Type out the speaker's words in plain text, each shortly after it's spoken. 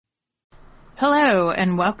Hello,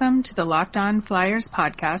 and welcome to the Locked On Flyers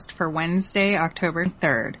podcast for Wednesday, October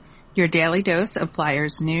 3rd. Your daily dose of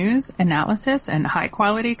Flyers news, analysis, and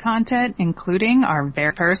high-quality content, including our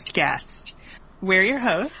very first guest. We're your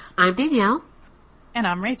hosts. I'm Danielle. And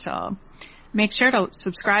I'm Rachel. Make sure to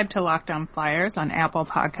subscribe to Locked On Flyers on Apple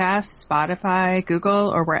Podcasts, Spotify,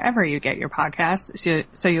 Google, or wherever you get your podcasts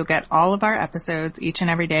so you'll get all of our episodes each and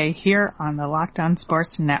every day here on the Locked On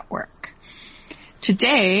Sports Network.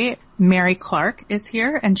 Today, Mary Clark is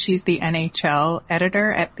here, and she's the NHL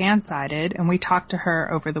editor at Fansided, and we talked to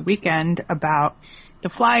her over the weekend about the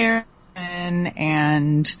Flyers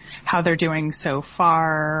and how they're doing so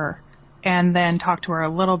far, and then talked to her a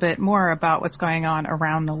little bit more about what's going on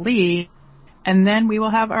around the league, and then we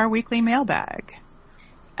will have our weekly mailbag.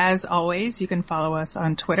 As always, you can follow us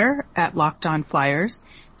on Twitter at Locked On Flyers.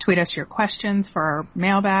 Tweet us your questions for our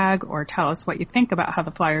mailbag or tell us what you think about how the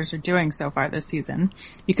Flyers are doing so far this season.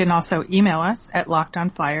 You can also email us at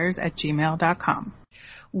lockedonflyers@gmail.com.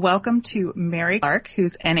 Welcome to Mary Clark,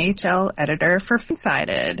 who's NHL editor for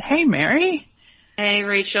Fansided. Hey, Mary. Hey,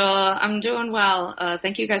 Rachel. I'm doing well.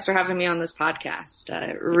 Thank you guys for having me on this podcast.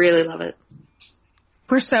 I really love it.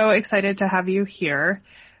 We're so excited to have you here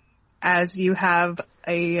as you have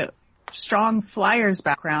a strong Flyers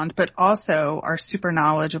background, but also are super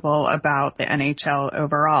knowledgeable about the NHL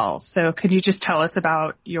overall. So could you just tell us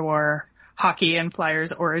about your hockey and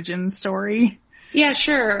Flyers origin story? Yeah,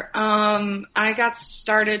 sure. I got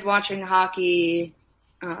started watching hockey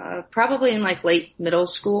probably in like late middle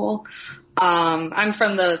school. I'm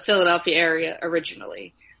from the Philadelphia area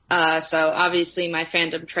originally. So obviously my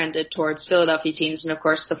fandom trended towards Philadelphia teams and of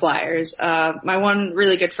course the Flyers. My one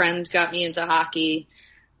really good friend got me into hockey.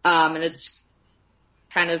 And it's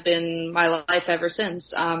kind of been my life ever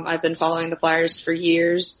since. I've been following the Flyers for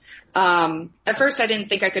years. At first I didn't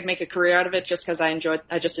think I could make a career out of it just because I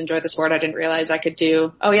just enjoyed the sport. I didn't realize I could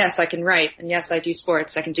do, oh yes, I can write, and yes, I do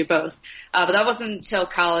sports. I can do both. But that wasn't until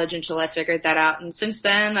college until I figured that out. And since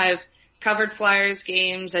then I've covered Flyers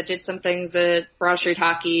games. I did some things at Broad Street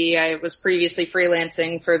Hockey. I was previously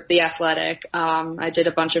freelancing for The Athletic. I did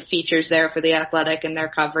a bunch of features there for The Athletic and their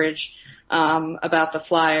coverage about the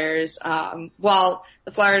Flyers. While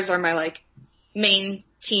the Flyers are my main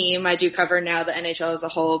team, I do cover now the NHL as a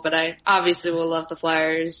whole, but I obviously will love the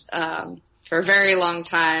Flyers for a very long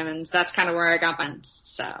time, and that's kind of where I got my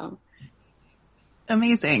so.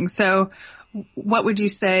 Amazing. So what would you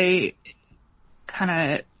say kind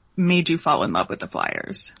of made you fall in love with the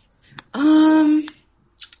Flyers?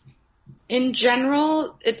 In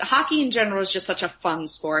general, hockey in general is just such a fun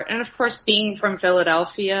sport. And of course, being from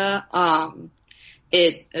Philadelphia,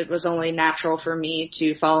 it was only natural for me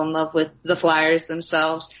to fall in love with the Flyers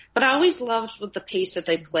themselves. But I always loved with the pace that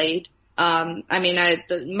they played. My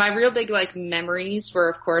real big memories were,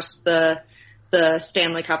 of course, the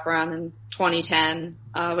Stanley Cup run in 2010,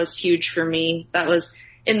 was huge for me. That was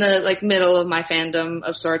in the middle of my fandom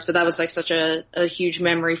of sorts, but that was such a huge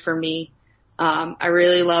memory for me. I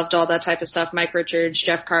really loved all that type of stuff. Mike Richards,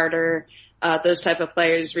 Jeff Carter, those type of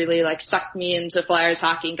players really sucked me into Flyers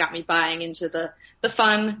hockey and got me buying into the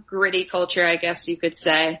fun, gritty culture, I guess you could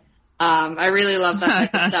say. I really love that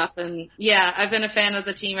type of stuff. And yeah, I've been a fan of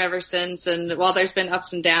the team ever since. And while there's been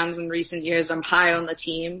ups and downs in recent years, I'm high on the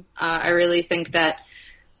team. I really think that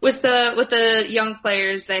with the young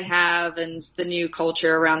players they have and the new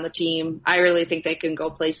culture around the team, I really think they can go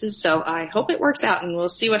places. So I hope it works out, and we'll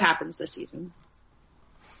see what happens this season.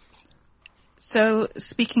 So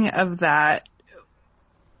speaking of that,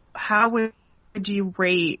 how would you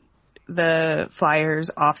rate the Flyers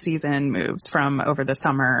off-season moves from over the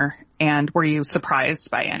summer, and were you surprised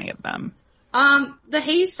by any of them? The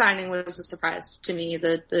Hayes signing was a surprise to me,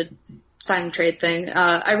 the sign and trade thing.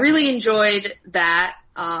 I really enjoyed that.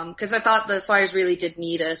 Cause I thought the Flyers really did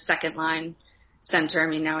need a second line center. I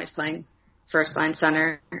mean, now he's playing first line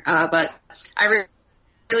center. But I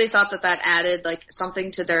really thought that added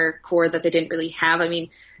something to their core that they didn't really have. I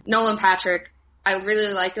mean, Nolan Patrick, I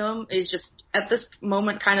really like him, is just at this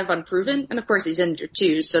moment kind of unproven. And of course he's injured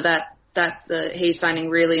too. So that the Hayes signing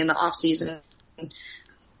really in the off season,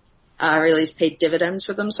 really has paid dividends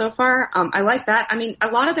for them so far. I like that. I mean, a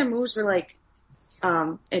lot of their moves were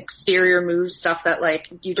exterior moves, stuff that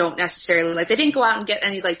you don't necessarily they didn't go out and get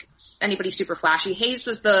anybody super flashy. Hayes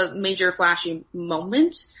was the major flashy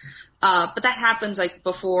moment. But that happens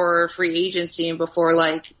before free agency and before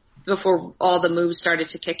all the moves started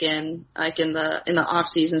to kick in in the off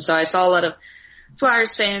season. So I saw a lot of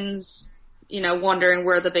Flyers fans, wondering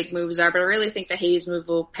where the big moves are, but I really think the Hayes move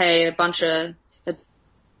will pay a bunch of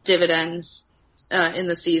dividends in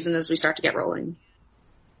the season as we start to get rolling.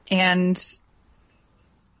 And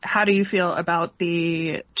how do you feel about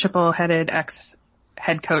the triple-headed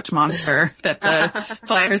ex-head coach monster that the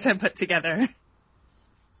Flyers have put together?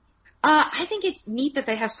 I think it's neat that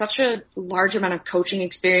they have such a large amount of coaching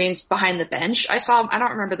experience behind the bench. I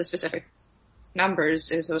don't remember the specific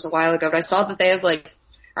numbers, as it was a while ago, but I saw that they have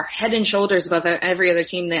are head and shoulders above every other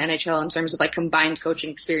team in the NHL in terms of combined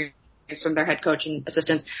coaching experience from their head coach and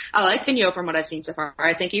assistants. I like Vigneault from what I've seen so far.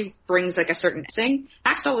 I think he brings a certain thing.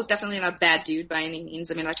 Axtell was definitely not a bad dude by any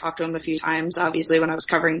means. I mean, I talked to him a few times, obviously, when I was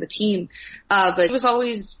covering the team. But he was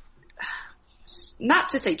always, not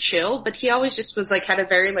to say chill, but he always just was had a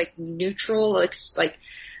very neutral,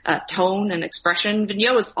 tone and expression.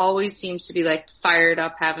 Vigneault always seems to be fired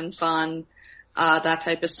up, having fun, that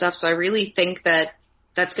type of stuff. So I really think that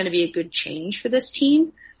that's going to be a good change for this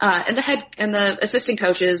team. And the assistant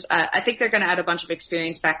coaches, I think they're going to add a bunch of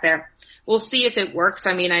experience back there. We'll see if it works.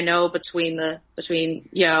 I mean, I know between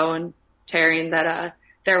Yo and Therrien that,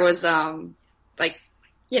 there was,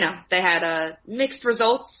 they had, mixed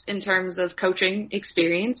results in terms of coaching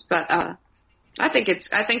experience, but, I think it's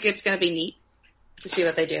going to be neat to see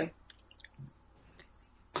what they do.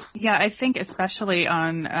 Yeah, I think especially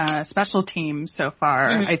on special teams so far,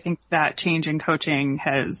 mm-hmm. I think that change in coaching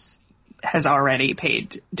has already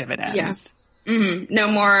paid dividends. Yeah. Mm-hmm. No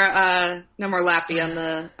more Lappy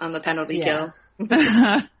on the penalty kill.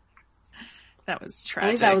 That was tragic.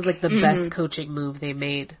 I think that was the best coaching move they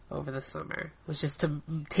made over the summer, was just to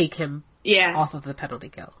take him off of the penalty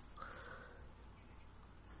kill.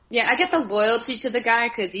 Yeah, I get the loyalty to the guy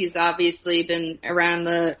because he's obviously been around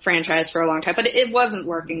the franchise for a long time, but it wasn't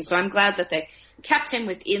working. So I'm glad that they kept him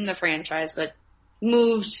within the franchise, but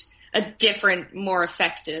moved a different, more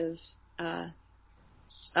effective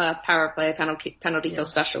power play penalty kill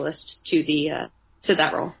specialist to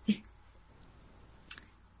that role.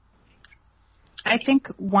 I think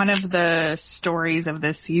one of the stories of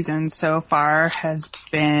this season so far has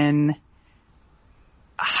been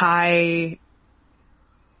high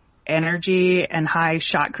energy and high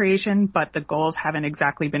shot creation, but the goals haven't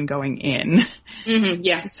exactly been going in. Mm-hmm,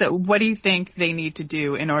 yeah. So what do you think they need to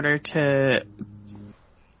do in order to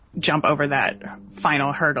jump over that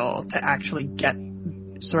final hurdle to actually get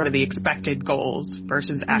sort of the expected goals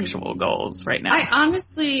versus actual goals right now? I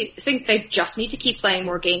honestly think they just need to keep playing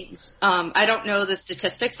more games. I don't know the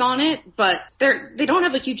statistics on it, but they don't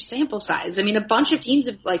have a huge sample size. I mean, a bunch of teams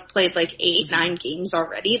have played 8-9 games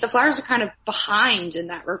already. The Flyers are kind of behind in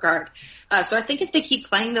that regard. So I think if they keep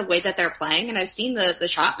playing the way that they're playing, and I've seen the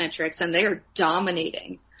shot metrics and they are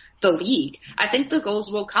dominating the league, I think the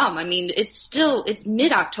goals will come. I mean, it's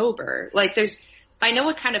mid-October. I know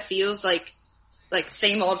it kind of feels like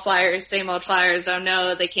same old Flyers. Oh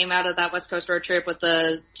no, they came out of that West Coast road trip with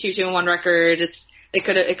the 2-2-1 record. It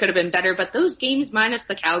could have been better, but those games minus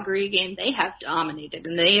the Calgary game, they have dominated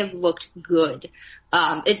and they have looked good.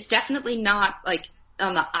 It's definitely not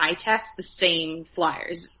on the eye test the same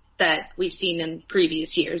Flyers that we've seen in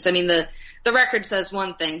previous years. I mean, the record says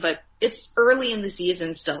one thing, but it's early in the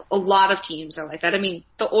season still. A lot of teams are like that. I mean,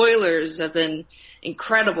 the Oilers have been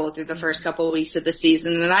incredible through the first couple of weeks of the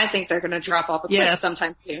season, and I think they're going to drop off a cliff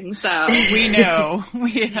sometime soon. So we know.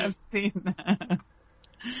 We have seen that.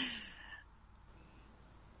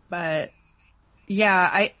 But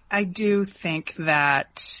yeah, I do think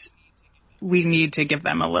that we need to give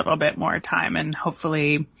them a little bit more time, and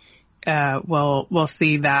hopefully we'll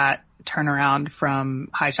see that turnaround from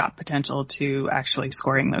high shot potential to actually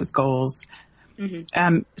scoring those goals.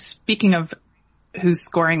 Mm-hmm. Speaking of who's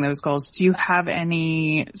scoring those goals, do you have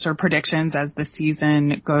any sort of predictions as the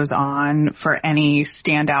season goes on for any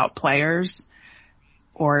standout players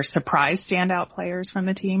or surprise standout players from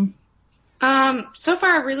the team? So far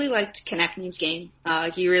I really liked Konechny's game.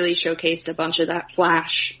 He really showcased a bunch of that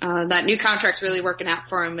flash. That new contract's really working out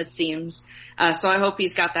for him, it seems. So I hope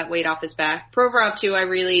he's got that weight off his back. Provorov too, I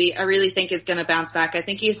really think is gonna bounce back. I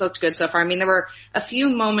think he's looked good so far. I mean, there were a few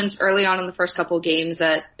moments early on in the first couple of games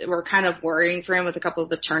that were kind of worrying for him with a couple of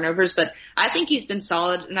the turnovers, but I think he's been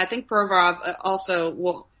solid, and I think Provorov also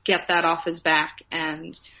will get that off his back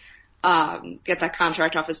and get that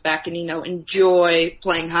contract off his back and, enjoy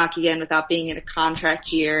playing hockey again without being in a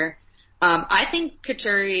contract year. I think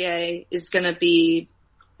Couturier is gonna be,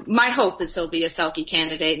 my hope is he'll be a Selke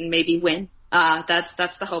candidate and maybe win. That's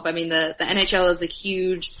the hope. I mean, the NHL is a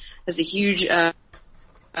huge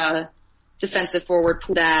defensive forward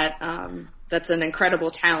pool that's an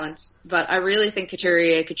incredible talent, but I really think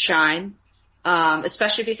Couturier could shine,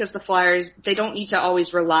 especially because the Flyers, they don't need to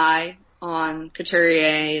always rely on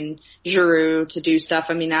Couturier and Giroux to do stuff.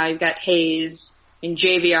 I mean, now you've got Hayes and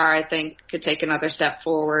JVR, I think, could take another step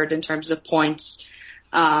forward in terms of points.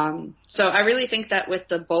 So I really think that with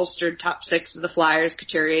the bolstered top 6 of the Flyers,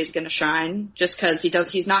 Couturier is going to shine just because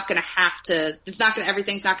he's not going to have to,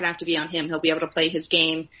 everything's not going to have to be on him. He'll be able to play his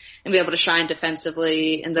game and be able to shine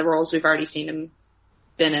defensively in the roles we've already seen him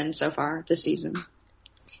been in so far this season.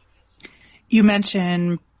 You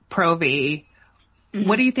mentioned Provy. Mm-hmm.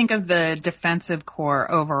 What do you think of the defensive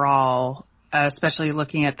core overall, especially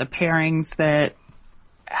looking at the pairings that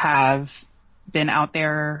have been out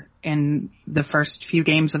there in the first few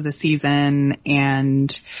games of the season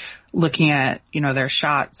and looking at, their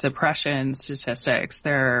shot suppression statistics?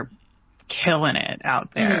 They're killing it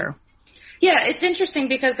out there. Mm-hmm. Yeah, it's interesting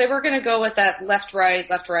because they were going to go with that left, right,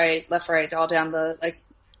 all down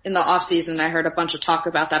in the off season. I heard a bunch of talk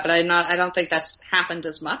about that, but I don't think that's happened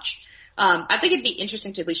as much. I think it'd be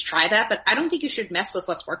interesting to at least try that, but I don't think you should mess with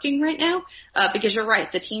what's working right now, because you're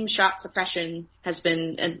right. The team shot suppression has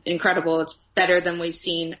been incredible. It's better than we've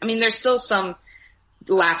seen. I mean, there's still some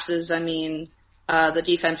lapses. I mean, the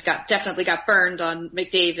defense definitely got burned on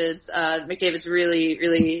McDavid's. McDavid's really,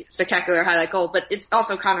 really spectacular highlight goal, but it's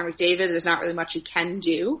also Connor McDavid. There's not really much you can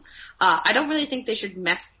do. I don't really think they should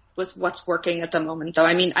mess with what's working at the moment, though.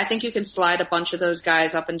 I mean, I think you can slide a bunch of those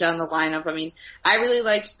guys up and down the lineup. I mean, I really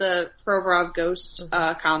liked the Provorov Ghost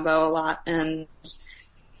combo a lot, and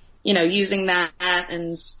using that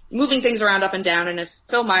and moving things around up and down. And if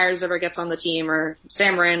Phil Myers ever gets on the team or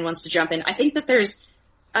Sam Morin wants to jump in, I think that there's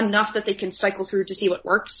enough that they can cycle through to see what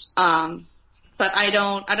works. But I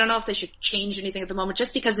don't know if they should change anything at the moment,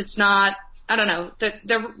 just because it's not. I don't know.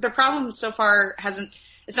 The problem so far hasn't.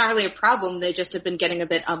 It's not really a problem. They just have been getting a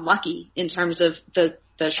bit unlucky in terms of the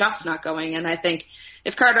shots not going. And I think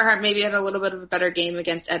if Carter Hart maybe had a little bit of a better game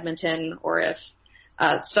against Edmonton, or if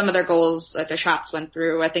some of their goals, their shots went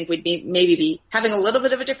through, I think we'd maybe be having a little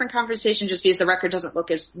bit of a different conversation, just because the record doesn't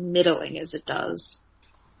look as middling as it does.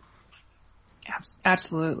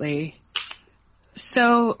 Absolutely.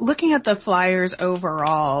 So looking at the Flyers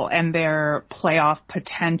overall and their playoff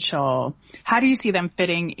potential, how do you see them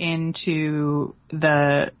fitting into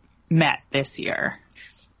the Met this year?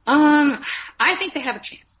 I think they have a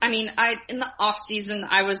chance. I mean, in the off season,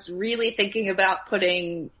 I was really thinking about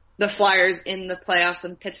putting the Flyers in the playoffs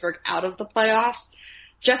and Pittsburgh out of the playoffs,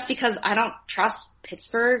 just because I don't trust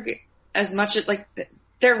Pittsburgh as much as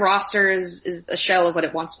their roster is a shell of what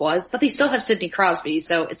it once was, but they still have Sidney Crosby,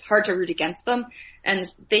 so it's hard to root against them. And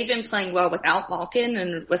they've been playing well without Malkin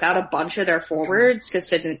and without a bunch of their forwards, because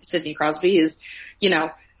Sidney Crosby is,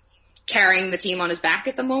 carrying the team on his back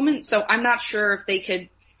at the moment. So I'm not sure if they could.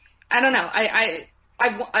 I don't know.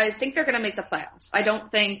 I think they're going to make the playoffs. I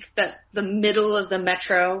don't think that the middle of the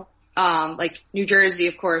Metro, New Jersey,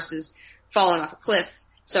 of course, is fallen off a cliff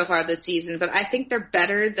so far this season, but I think they're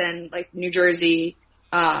better than New Jersey,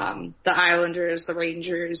 the Islanders, the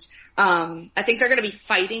Rangers. I think they're going to be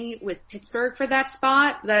fighting with Pittsburgh for that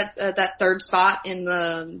spot, that third spot in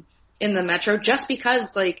the Metro, just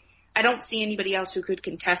because I don't see anybody else who could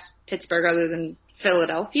contest Pittsburgh other than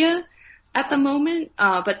Philadelphia at the moment.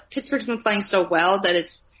 But Pittsburgh's been playing so well that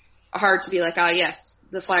it's hard to be yes,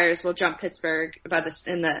 the Flyers will jump Pittsburgh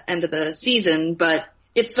in the end of the season, but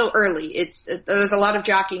it's still early. There's a lot of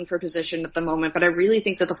jockeying for position at the moment, but I really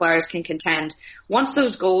think that the Flyers can contend. Once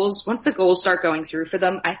the goals start going through for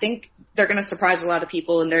them, I think they're going to surprise a lot of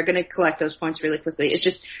people, and they're going to collect those points really quickly.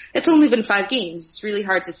 It's only been 5 games. It's really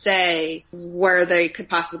hard to say where they could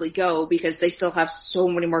possibly go, because they still have so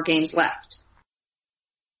many more games left.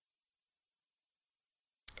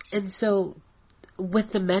 And so,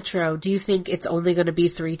 with the Metro, do you think it's only going to be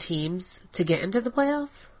 3 teams to get into the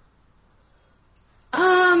playoffs?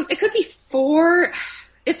 It could be 4.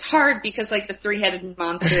 It's hard because the 3-headed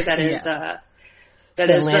monster that is,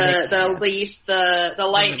 the Leafs, the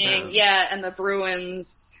Lightning, and the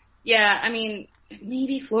Bruins. Yeah, I mean,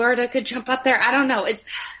 maybe Florida could jump up there. I don't know.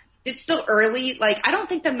 It's still early. I don't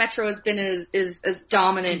think the Metro has been as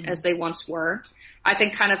dominant as they once were. I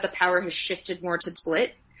think kind of the power has shifted more to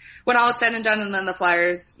split when all is said and done, and then the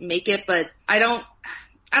Flyers make it, but I don't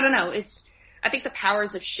know. I think the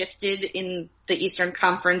powers have shifted in the Eastern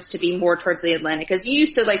Conference to be more towards the Atlantic. Because you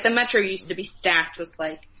used to, the Metro used to be stacked with,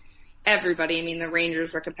 everybody. I mean, the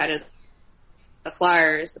Rangers were competitive. The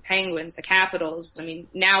Flyers, the Penguins, the Capitals. I mean,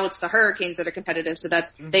 now it's the Hurricanes that are competitive, so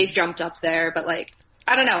they've jumped up there. But,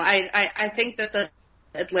 I don't know. I think that the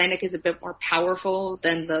Atlantic is a bit more powerful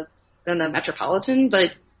than the Metropolitan,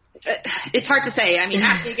 but it's hard to say. I mean,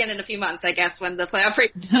 ask me again in a few months, I guess, when the playoff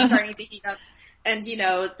race is starting to heat up. And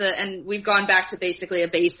and we've gone back to basically a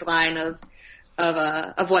baseline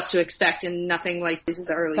of what to expect, and nothing like this is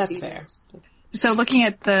the early seasons. Fair. So looking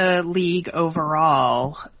at the league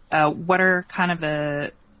overall, what are kind of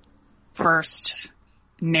the first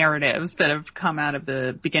narratives that have come out of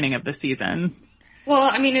the beginning of the season? Well,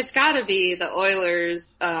 I mean, it's got to be the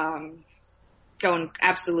Oilers going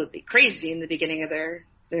absolutely crazy in the beginning of their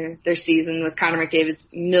season with Connor McDavid's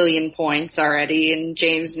million points already, and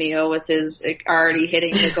James Neal with his already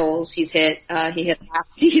hitting the goals he's hit. He hit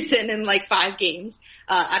last season in like 5 games.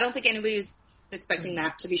 I don't think anybody was expecting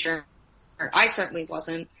that, to be sure. I certainly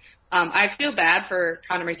wasn't. I feel bad for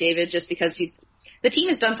Connor McDavid just because the team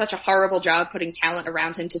has done such a horrible job putting talent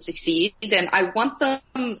around him to succeed, and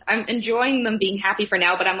I'm enjoying them being happy for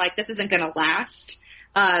now, but I'm like, this isn't going to last.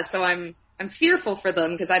 So I'm fearful for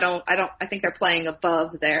them because I think they're playing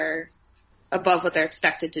above what they're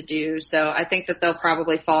expected to do. So I think that they'll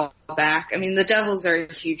probably fall back. I mean, the Devils are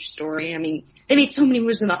a huge story. I mean, they made so many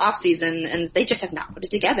moves in the off season and they just have not put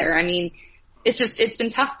it together. I mean, it's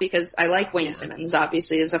been tough because I like Wayne Simmons,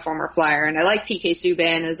 obviously, as a former Flyer, and I like PK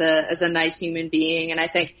Subban as a nice human being, and I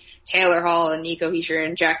think Taylor Hall and Nico Hischier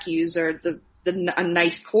and Jack Hughes are a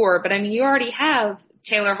nice core, but I mean, you already have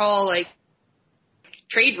Taylor Hall, like,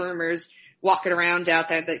 trade rumors walking around out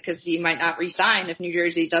there because he might not re-sign if New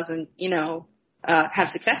Jersey doesn't, have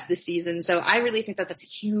success this season. So I really think that that's a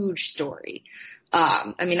huge story.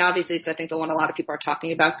 I mean, obviously it's, I think, the one a lot of people are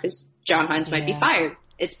talking about because John Hynes might be fired.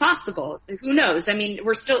 It's possible. Who knows? I mean,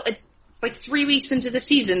 it's like 3 weeks into the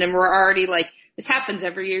season and we're already like, this happens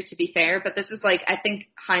every year, to be fair, but this is like, I think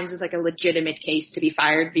Hynes is like a legitimate case to be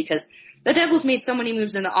fired because the Devils made so many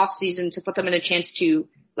moves in the offseason to put them in a chance to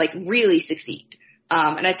like really succeed.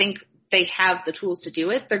 And I think they have the tools to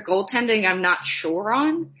do it. Their goaltending, I'm not sure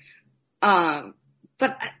on.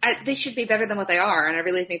 But they should be better than what they are, and I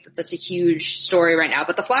really think that that's a huge story right now.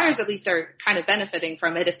 But the Flyers at least are kind of benefiting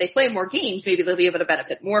from it. If they play more games, maybe they'll be able to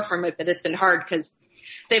benefit more from it, but it's been hard because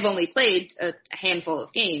they've only played a handful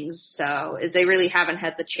of games, so they really haven't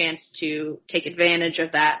had the chance to take advantage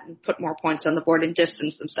of that and put more points on the board and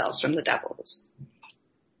distance themselves from the Devils.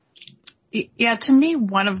 Yeah, to me,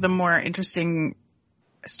 one of the more interesting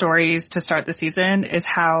stories to start the season is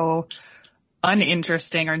how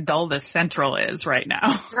uninteresting or dull the Central is right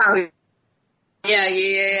now. Oh,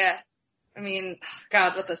 yeah. I mean,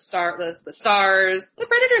 God, with the Stars, the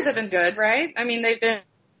Predators have been good, right? I mean, they've been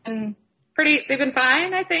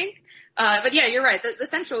fine, I think. But yeah, you're right. The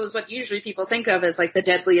Central is what usually people think of as like the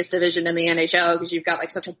deadliest division in the NHL because you've got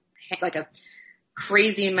like such a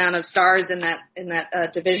crazy amount of stars in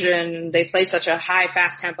that division. They play such a high,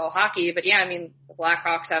 fast tempo hockey. But yeah, I mean, the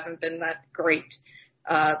Blackhawks haven't been that great.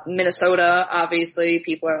 Minnesota, obviously,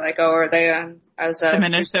 people are like, oh, are they the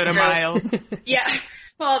Minnesota Miles? Yeah.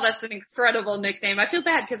 Well, that's an incredible nickname. I feel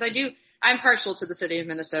bad because I'm partial to the city of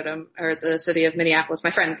Minnesota or the city of Minneapolis.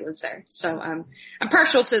 My friend lives there. So, I'm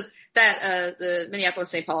partial to that, the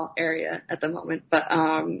Minneapolis-St. Paul area at the moment. But,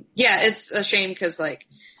 yeah, it's a shame because like,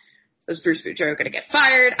 is Bruce Boudreau going to get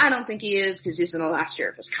fired? I don't think he is because he's in the last year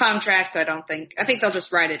of his contract. So I think they'll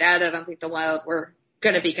just ride it out. I don't think the Wild were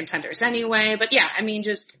going to be contenders anyway. But yeah, I mean,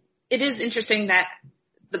 it is interesting that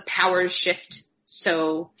the powers shift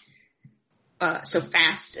so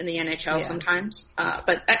fast in the NHL sometimes.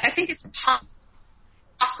 But I think it's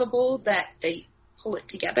possible that they pull it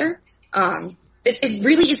together. It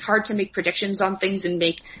really is hard to make predictions on things and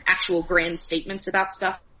make actual grand statements about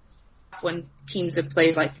stuff when teams have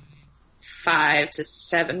played like 5 to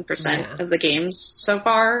 7% of the games so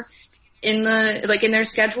far in their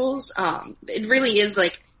schedules. It really is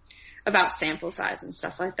like about sample size and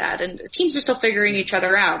stuff like that. And teams are still figuring each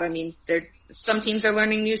other out. I mean, some teams are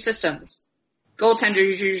learning new systems.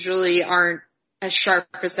 Goaltenders usually aren't as sharp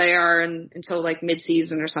as they are until like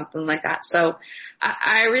mid-season or something like that. So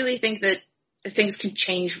I really think that things can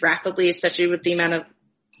change rapidly, especially with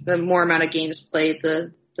the more amount of games played,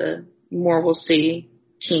 the more we'll see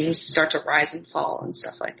teams start to rise and fall and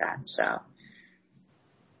stuff like that. So.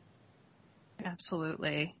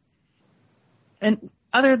 Absolutely. And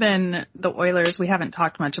other than the Oilers, we haven't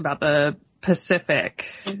talked much about the Pacific.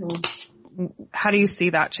 Mm-hmm. How do you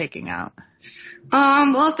see that shaking out?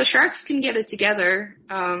 Well, if the Sharks can get it together,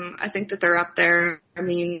 I think that they're up there. I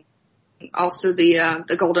mean, also the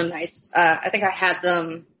Golden Knights. I think I had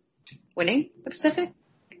them winning the Pacific,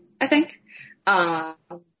 I think.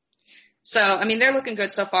 So, I mean, they're looking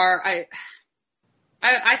good so far.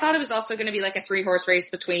 I thought it was also going to be like a 3-horse race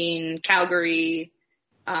between Calgary,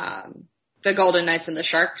 the Golden Knights and the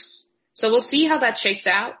Sharks. So we'll see how that shakes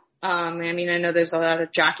out. I mean, I know there's a lot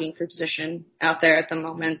of jockeying for position out there at the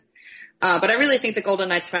moment. But I really think the Golden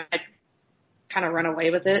Knights might kind of run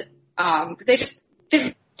away with it.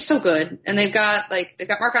 They're so good. And they've got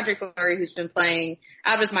Marc-Andre Fleury, who's been playing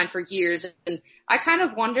out of his mind for years. And I kind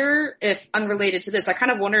of wonder if, unrelated to this,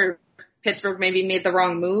 if Pittsburgh maybe made the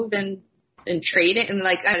wrong move in in trading, and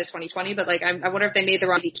like that is 2020, but like I wonder if they made the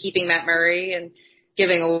wrong keeping Matt Murray and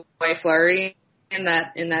giving away Fleury in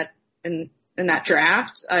that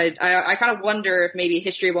draft. I kind of wonder if maybe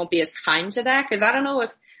history won't be as kind to that, because I don't know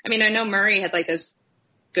I know Murray had like those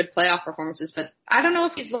good playoff performances, but I don't know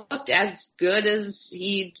if he's looked as good as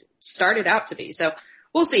he started out to be. So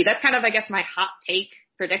we'll see. That's kind of, I guess, my hot take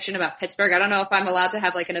prediction about Pittsburgh. I don't know if I'm allowed to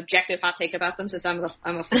have like an objective hot take about them since I'm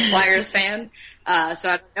a Flyers fan. So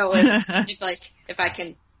I don't know if I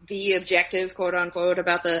can be objective, quote unquote,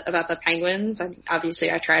 about the Penguins.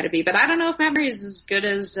 Obviously I try to be, but I don't know if Matt Murray is as good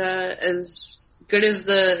as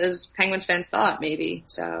Penguins fans thought, maybe.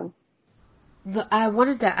 So. I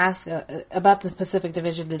wanted to ask about the Pacific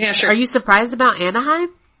Division. Yeah, sure. Are you surprised about Anaheim?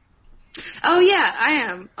 Oh yeah,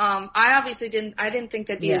 I am. I obviously didn't think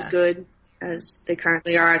they'd be as good as they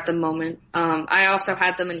currently are at the moment. I also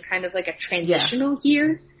had them in kind of like a transitional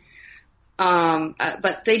year.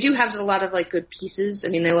 But they do have a lot of like good pieces. I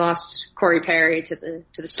mean, they lost Corey Perry to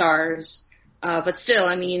the Stars. But still,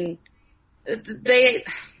 I mean,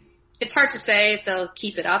 it's hard to say if they'll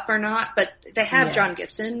keep it up or not, but they have John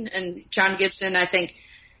Gibson, and John Gibson, I think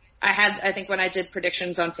when I did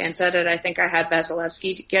predictions on FanSettit, I think I had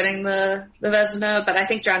Vasilevsky getting the Vezina, but I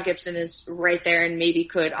think John Gibson is right there and maybe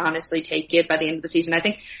could honestly take it by the end of the season. I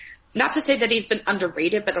think, not to say that he's been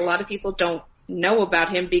underrated, but a lot of people don't know about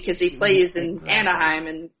him because he plays in Anaheim,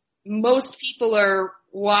 and most people are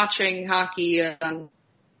watching hockey on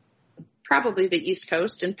probably the East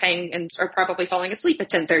Coast and are probably falling asleep at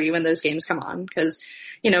 10:30 when those games come on, because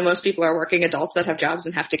most people are working adults that have jobs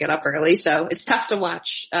and have to get up early, so it's tough to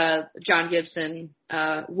watch John Gibson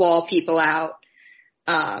wall people out,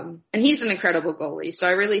 and he's an incredible goalie. So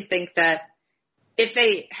I really think that if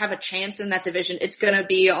they have a chance in that division, it's going to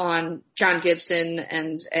be on John Gibson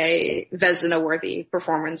and a Vezina-worthy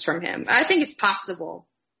performance from him. I think it's possible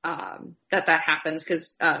that happens,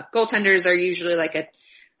 because goaltenders are usually like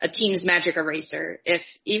a team's magic eraser.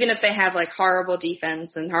 Even if they have like horrible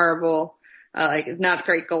defense and horrible, like not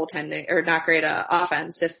great goaltending or not great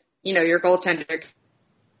offense, if your goaltender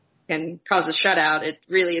can cause a shutout, it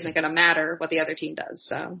really isn't going to matter what the other team does.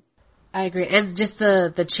 So I agree, and just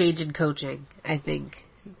the change in coaching, I think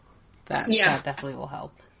that definitely will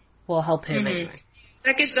help. Will help him anyway.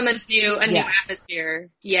 That gives them a new atmosphere.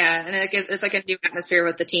 Yeah, and it's like a new atmosphere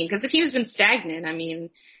with the team, because the team has been stagnant. I mean,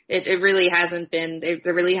 it really hasn't been,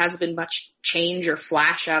 there really hasn't been much change or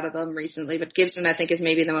flash out of them recently, but Gibson, I think, is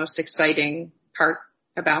maybe the most exciting part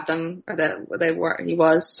about them, or that he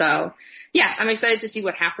was. So yeah, I'm excited to see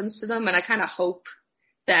what happens to them, and I kind of hope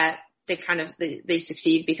that they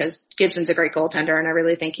succeed, because Gibson's a great goaltender, and I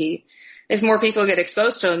really think if more people get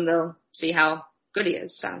exposed to him, they'll see how good he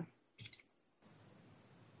is. So.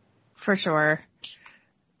 For sure.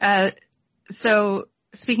 So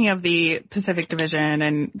speaking of the Pacific Division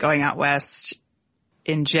and going out west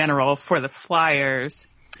in general for the Flyers,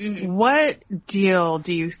 what deal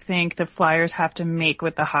do you think the Flyers have to make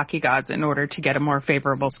with the hockey gods in order to get a more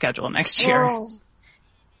favorable schedule next year? Oh.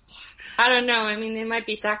 I don't know. I mean, we might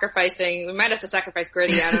have to sacrifice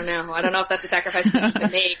Gritty. I don't know. I don't know if that's a sacrifice we need to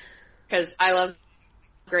make, because I love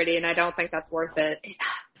Gritty and I don't think that's worth it.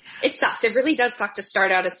 It sucks. It really does suck to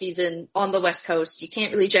start out a season on the West Coast. You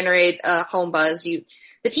can't really generate a home buzz. The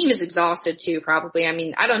team is exhausted too, probably. I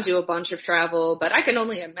mean, I don't do a bunch of travel, but I can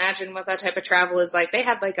only imagine what that type of travel is like. They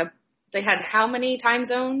had how many time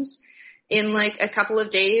zones in like a couple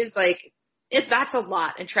of days? Like, that's a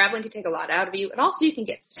lot, and traveling can take a lot out of you. And also you can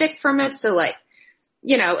get sick from it. So like,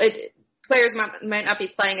 players might not be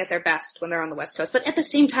playing at their best when they're on the West Coast, but at the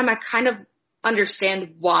same time, I kind of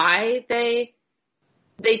understand why they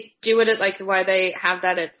do it at why they have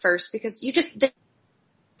that at first, because you get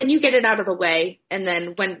it out of the way. And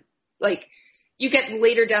then when you get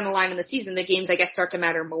later down the line in the season, the games, I guess, start to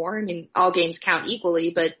matter more. I mean, all games count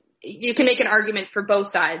equally, but you can make an argument for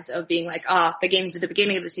both sides of being like, the games at the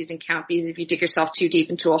beginning of the season count, because if you dig yourself too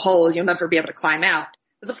deep into a hole, you'll never be able to climb out.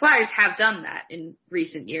 But the Flyers have done that in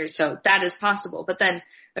recent years, so that is possible. But then,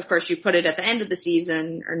 of course, you put it at the end of the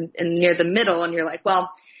season or near the middle, and you're like,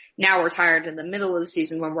 well, now we're tired in the middle of the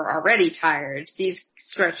season when we're already tired. These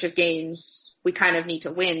stretch of games we kind of need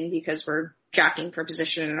to win because we're jockeying for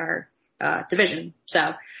position in our division.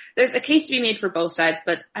 So there's a case to be made for both sides,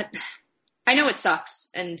 but I know it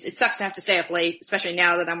sucks, and it sucks to have to stay up late, especially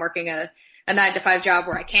now that I'm working a 9-to-5 job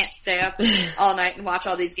where I can't stay up all night and watch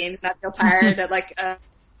all these games and not feel tired at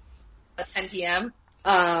 10 p.m.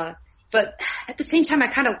 But at the same time, I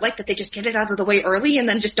kind of like that they just get it out of the way early and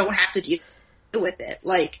then just don't have to deal with it.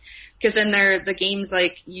 Cause then the games,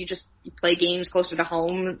 you play games closer to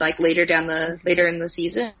home, later in the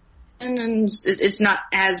season. and it's not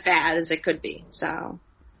as bad as it could be. So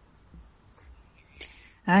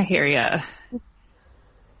I hear ya.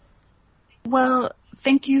 Well,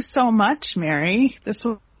 thank you so much, Mary. This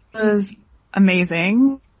was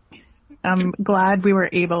amazing. I'm glad we were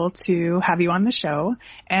able to have you on the show,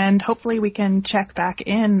 and hopefully we can check back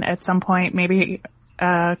in at some point, maybe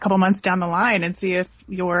a couple months down the line, and see if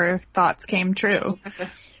your thoughts came true.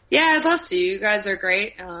 Yeah, I'd love to. You guys are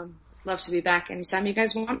great. Love to be back anytime you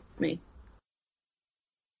guys want me.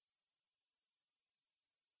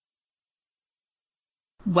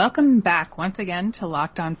 Welcome back once again to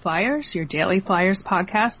Locked On Flyers, your daily Flyers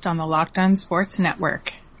podcast on the Locked On Sports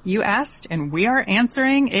Network. You asked, and we are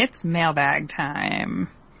answering. It's mailbag time.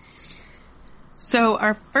 So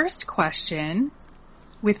our first question,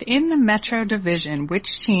 within the Metro Division,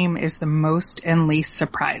 which team is the most and least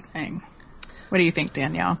surprising? What do you think,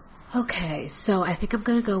 Danielle? Okay, so I think I'm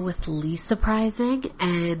going to go with least surprising,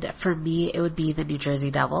 and for me, it would be the New Jersey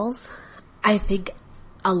Devils. I think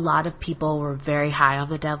a lot of people were very high on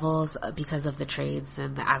the Devils because of the trades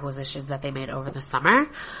and the acquisitions that they made over the summer.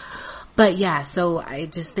 But yeah, so I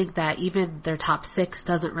just think that even their top six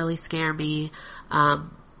doesn't really scare me.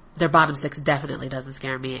 Their bottom six definitely doesn't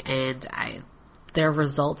scare me, and their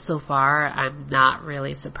results so far, I'm not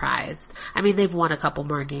really surprised. I mean, they've won a couple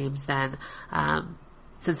more games than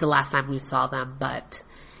since the last time we saw them, but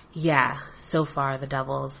yeah, so far the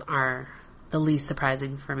Devils are the least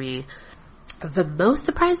surprising for me. The most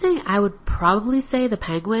surprising, I would probably say the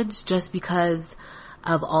Penguins, just because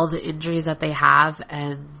of all the injuries that they have,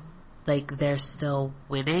 and like they're still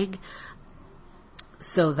winning.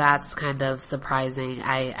 So that's kind of surprising.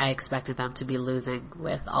 I expected them to be losing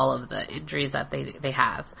with all of the injuries that they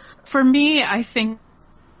have. For me, I think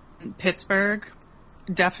Pittsburgh,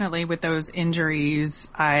 definitely with those injuries,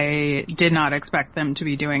 I did not expect them to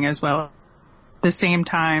be doing as well. At the same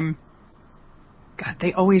time, God,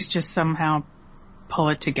 they always just somehow pull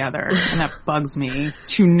it together, and that bugs me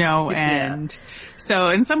to no end. Yeah. So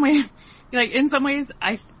in some ways,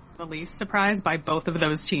 I'm the least surprised by both of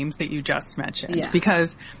those teams that you just mentioned,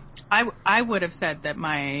 because I would have said that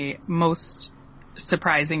my most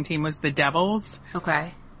surprising team was the Devils.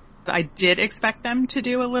 Okay. I did expect them to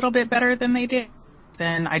do a little bit better than they did,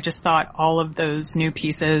 and I just thought all of those new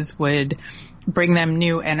pieces would bring them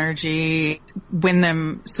new energy, win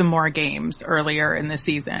them some more games earlier in the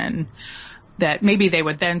season, that maybe they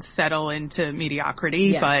would then settle into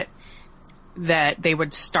mediocrity, but that they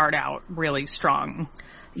would start out really strong.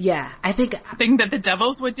 Yeah, I think that the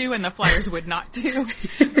Devils would do and the Flyers would not do,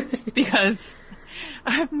 because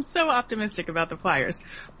I'm so optimistic about the Flyers.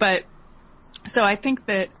 But so I think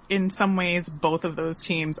that in some ways both of those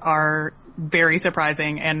teams are very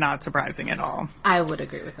surprising and not surprising at all. I would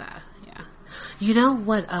agree with that. Yeah. You know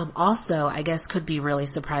what also I guess could be really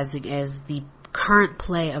surprising is the current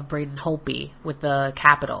play of Braden Holtby with the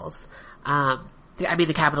Capitals. I mean,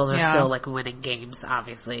 the Capitals are still like winning games.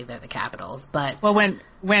 Obviously, they're the Capitals, but well,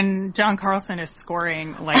 when John Carlson is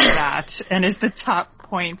scoring like that and is the top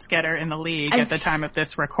points getter in the league at the time of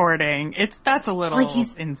this recording, that's a little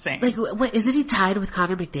insane. Like, what isn't he tied with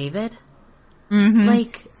Connor McDavid? Mm-hmm.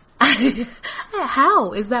 Like,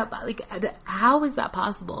 how is that? Like, how is that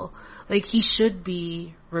possible? Like, he should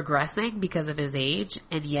be regressing because of his age,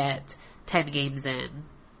 and yet 10 games in,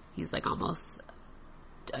 he's like almost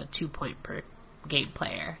a 2-point per game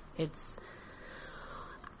player.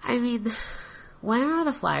 I mean, when are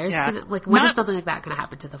the Flyers when is something like that going to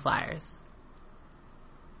happen to the Flyers?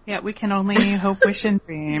 Yeah, we can only hope, wish, and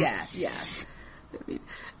dream. Yeah. I mean,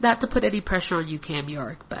 not to put any pressure on you, Cam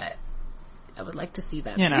York, but I would like to see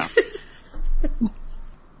that.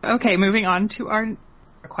 Okay, moving on to our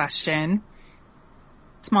question.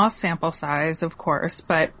 Small sample size, of course,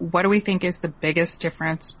 but what do we think is the biggest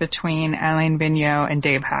difference between Alain Vigneault and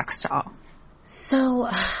Dave Hakstol? So,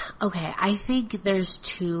 okay, I think there's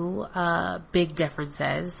two big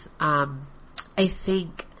differences. I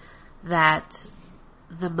think that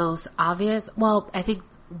the most obvious, I think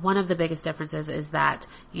one of the biggest differences is that,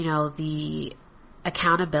 the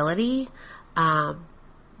accountability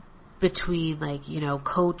between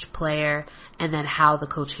coach, player, and then how the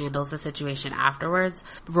coach handles the situation afterwards.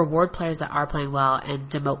 Reward players that are playing well and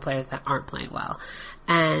demote players that aren't playing well.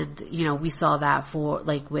 And, we saw that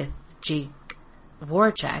with Jake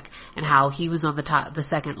Voracek and how he was on the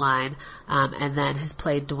second line, and then his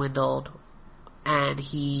play dwindled and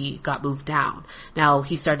he got moved down. Now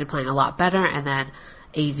he started playing a lot better, and then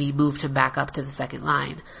AV moved him back up to the second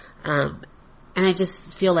line. And I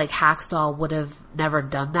just feel like Hakstol would have never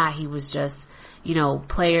done that. He was just,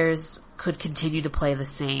 players could continue to play the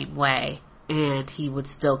same way and he would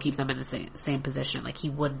still keep them in the same position. Like, he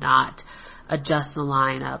would not adjust the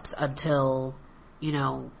lineups until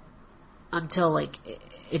like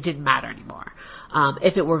it didn't matter anymore.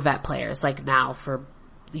 If it were vet players, like now for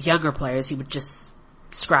the younger players, he would just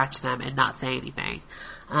scratch them and not say anything.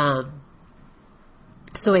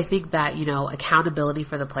 So I think that, accountability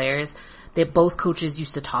for the players, that both coaches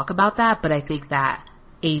used to talk about that, but I think that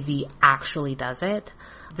AV actually does it.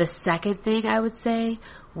 The second thing I would say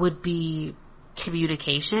would be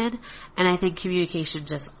communication. And I think communication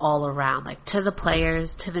just all around, like to the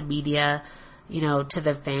players, to the media, to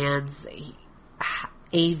the fans.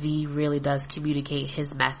 AV really does communicate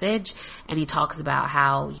his message, and he talks about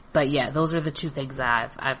how, but yeah, those are the two things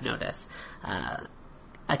that I've noticed.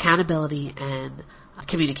 Accountability and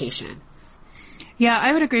communication. Yeah,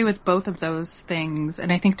 I would agree with both of those things.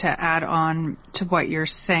 And I think to add on to what you're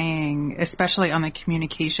saying, especially on the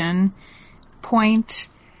communication point,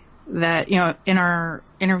 that, in our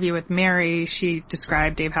interview with Mary, she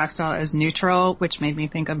described Dave Haxtell as neutral, which made me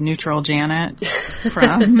think of Neutral Janet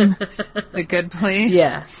from The Good Place.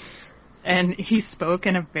 Yeah. And he spoke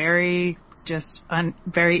in a very,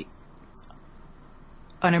 very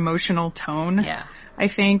unemotional tone. Yeah. I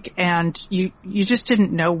think, and you just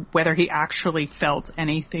didn't know whether he actually felt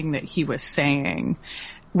anything that he was saying,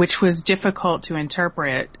 which was difficult to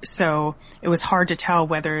interpret. So it was hard to tell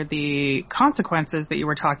whether the consequences that you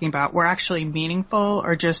were talking about were actually meaningful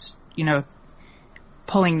or just,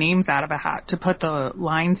 pulling names out of a hat to put the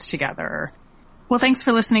lines together. Well, thanks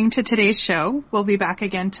for listening to today's show. We'll be back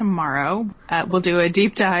again tomorrow. We'll do a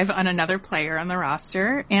deep dive on another player on the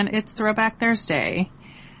roster, and it's Throwback Thursday.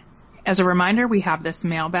 As a reminder, we have this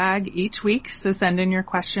mailbag each week, so send in your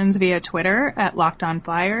questions via Twitter at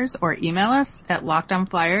LockedOnFlyers or email us at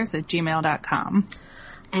LockedOnFlyers@gmail.com.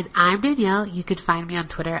 And I'm Danielle. You can find me on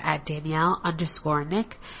Twitter at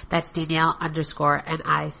Danielle_Nick. That's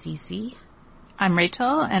Danielle_NICC. I'm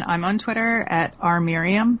Rachel, and I'm on Twitter at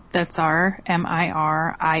rmiriam. That's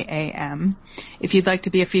RMIRIAM. If you'd like to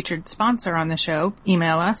be a featured sponsor on the show,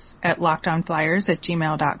 email us at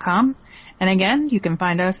LockedOnFlyers@gmail.com. And again, you can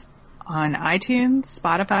find us on iTunes,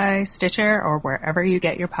 Spotify, Stitcher, or wherever you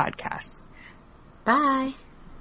get your podcasts. Bye.